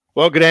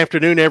Well, good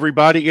afternoon,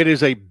 everybody. It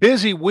is a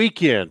busy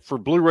weekend for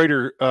Blue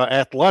Raider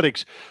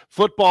athletics.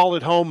 Football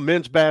at home,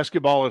 men's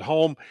basketball at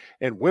home,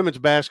 and women's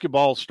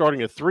basketball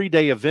starting a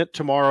 3-day event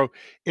tomorrow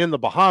in the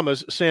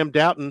Bahamas. Sam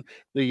Doughton,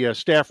 the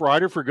staff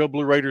writer for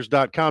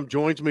GoBlueRaiders.com,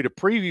 joins me to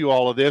preview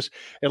all of this.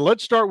 And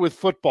let's start with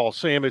football,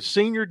 Sam. It's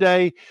senior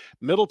day,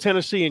 Middle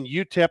Tennessee and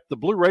UTEP. The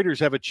Blue Raiders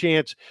have a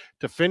chance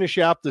to finish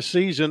out the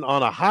season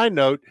on a high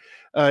note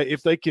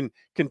if they can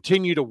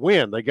continue to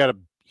win. They got a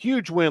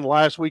huge win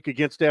last week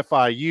against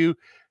FIU,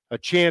 a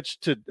chance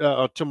to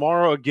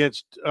tomorrow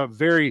against a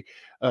very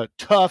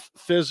tough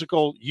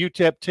physical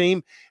UTEP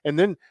team, and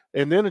then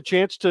a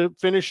chance to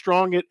finish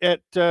strong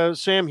at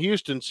Sam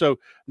Houston. So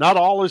not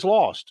all is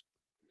lost.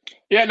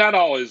 Yeah, not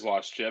all is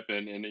lost, Chip,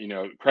 and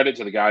credit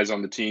to the guys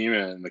on the team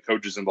and the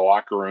coaches in the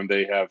locker room.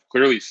 They have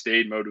clearly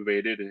stayed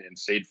motivated and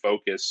stayed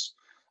focused.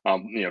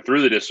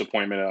 Through the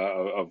disappointment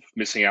of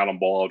missing out on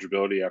bowl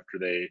eligibility after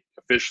they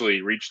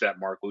officially reached that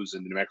mark,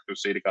 losing to New Mexico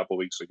State a couple of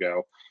weeks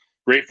ago.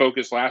 Great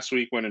focus last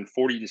week, winning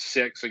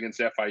 40-6 against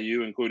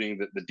FIU, including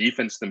the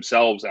defense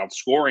themselves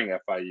outscoring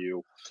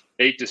FIU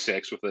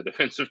 8-6 with a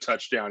defensive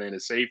touchdown and a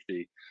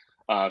safety.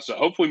 So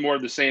hopefully more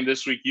of the same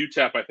this week.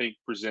 UTEP, I think,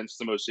 presents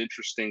the most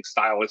interesting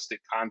stylistic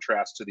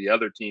contrast to the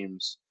other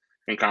teams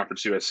in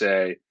Conference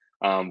USA.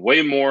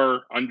 Way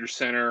more under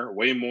center,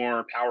 way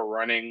more power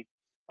running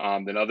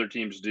than other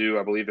teams do.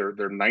 I believe they're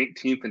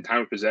 19th in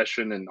time of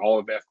possession in all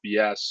of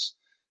FBS.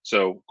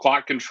 So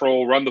clock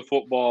control, run the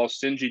football,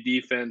 stingy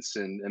defense,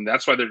 and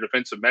that's why their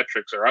defensive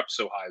metrics are up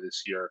so high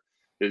this year.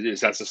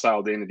 That's the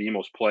style Dana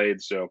Demos played.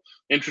 So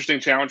interesting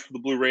challenge for the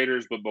Blue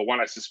Raiders, but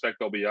one I suspect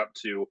they'll be up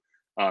to.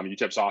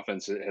 UTEP's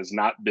offense has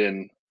not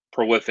been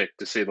prolific,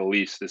 to say the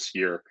least, this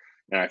year.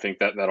 And I think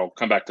that'll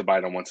come back to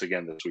bite them once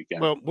again this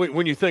weekend. Well,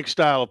 when you think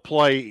style of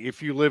play,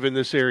 if you live in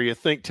this area,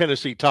 think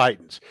Tennessee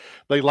Titans.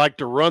 They like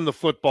to run the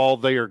football.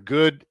 They are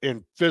good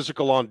and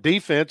physical on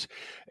defense,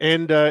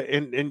 and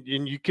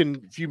you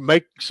can, if you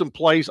make some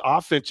plays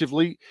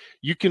offensively,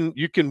 you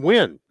can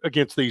win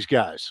against these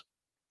guys.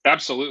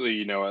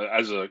 Absolutely.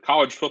 As a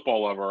college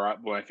football lover,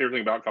 my favorite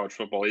thing about college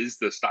football is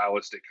the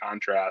stylistic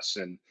contrasts.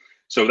 And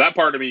so that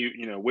part of me,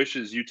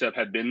 wishes UTEP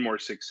had been more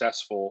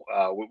successful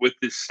with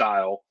this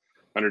style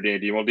under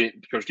Dan Demo.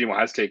 Coach Demo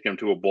has taken them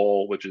to a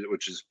bowl, which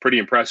is pretty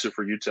impressive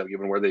for UTEP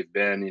given where they've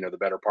been. The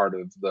better part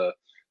of the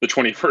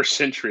 21st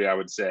century, I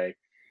would say.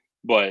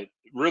 But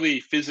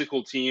really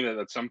physical team.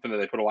 That's something that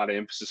they put a lot of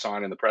emphasis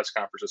on in the press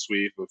conference this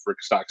week with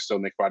Rick Stockstill,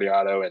 Nick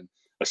Vadiato, and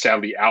a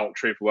sadly out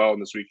Trey Llewellyn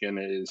this weekend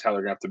is how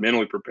they're going to have to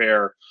mentally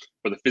prepare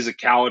for the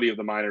physicality of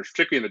the Miners,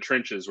 particularly in the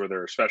trenches where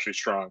they're especially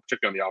strong,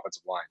 particularly on the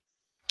offensive line.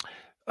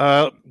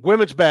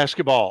 Women's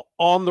basketball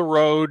on the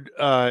road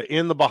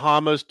in the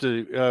Bahamas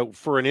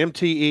for an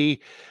MTE.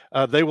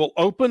 They will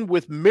open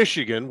with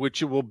Michigan,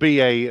 which will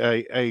be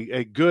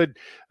a good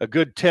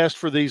test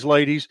for these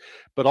ladies,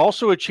 but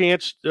also a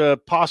chance,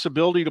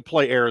 possibility to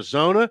play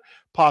Arizona,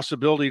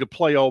 possibility to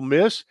play Ole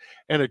Miss,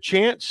 and a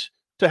chance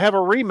to have a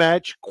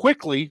rematch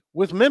quickly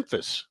with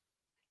Memphis.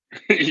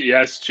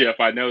 Yes, Chip.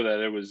 I know that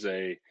it was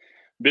a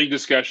big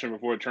discussion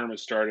before the tournament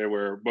started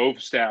where both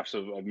staffs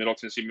of Middle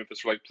Tennessee and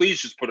Memphis were like,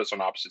 please just put us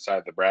on opposite side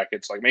of the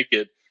brackets. Like, make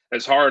it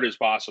as hard as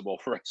possible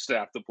for us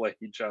staff to play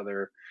each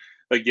other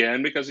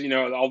again. Because,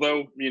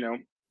 although,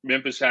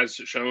 Memphis has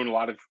shown a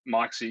lot of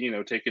moxie,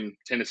 taking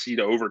Tennessee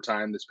to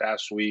overtime this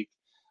past week.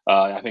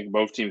 I think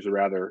both teams would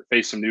rather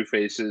face some new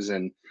faces.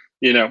 And,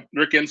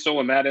 Rick Insell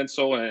and Matt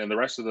Insell and the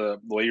rest of the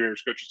Lady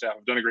Raiders coaching staff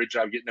have done a great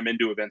job getting them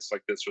into events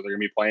like this where they're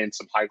going to be playing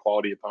some high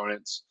quality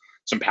opponents,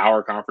 some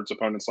power conference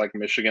opponents like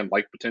Michigan,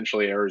 like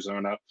potentially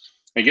Arizona,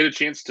 and get a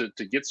chance to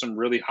get some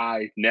really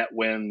high net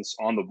wins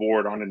on the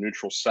board on a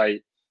neutral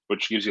site,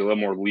 which gives you a little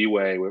more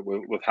leeway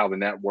with how the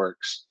net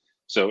works.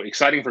 So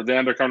exciting for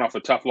them. They're coming off a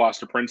tough loss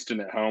to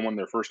Princeton at home, on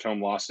their first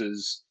home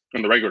losses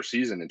in the regular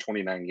season in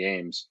 29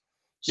 games.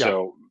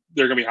 So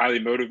they're going to be highly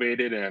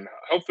motivated, and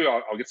hopefully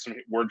I'll get some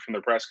word from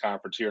the press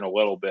conference here in a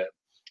little bit.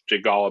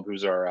 Jake Golub,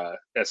 who's our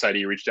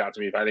SID, reached out to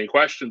me if I had any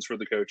questions for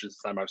the coaches.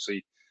 I'm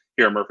obviously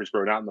here in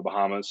Murfreesboro, not in the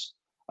Bahamas.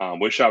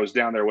 Wish I was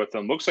down there with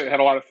them. Looks like I had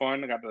a lot of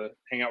fun. I got to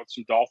hang out with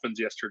some Dolphins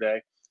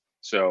yesterday.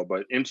 So,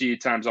 but MTE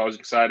time's always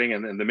exciting,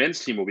 and the men's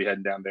team will be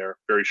heading down there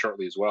very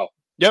shortly as well.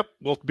 Yep,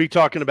 we'll be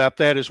talking about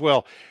that as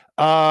well.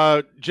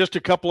 Just a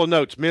couple of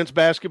notes. Men's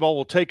basketball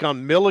will take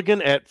on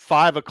Milligan at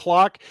 5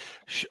 o'clock.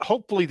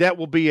 Hopefully that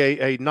will be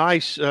a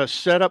nice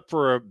setup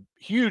for a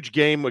huge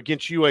game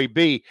against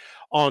UAB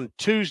on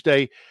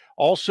Tuesday.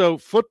 Also,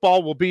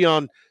 football will be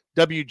on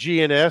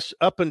WGNS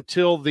up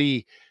until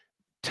the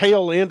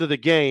tail end of the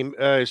game.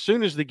 As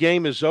soon as the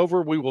game is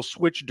over, we will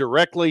switch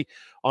directly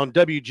on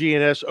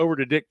WGNS over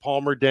to Dick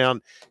Palmer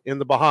down in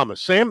the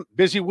Bahamas. Sam,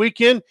 busy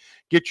weekend.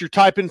 Get your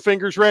typing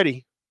fingers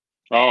ready.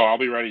 Oh, I'll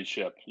be ready,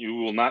 Chip. You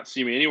will not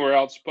see me anywhere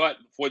else but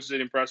Floyd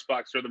Stadium Press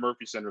Box or the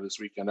Murphy Center this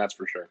weekend. That's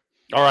for sure.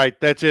 All right,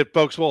 that's it,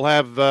 folks.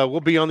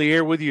 We'll be on the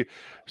air with you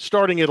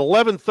starting at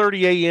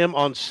 11:30 a.m.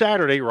 on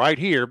Saturday right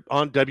here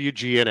on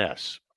WGNS.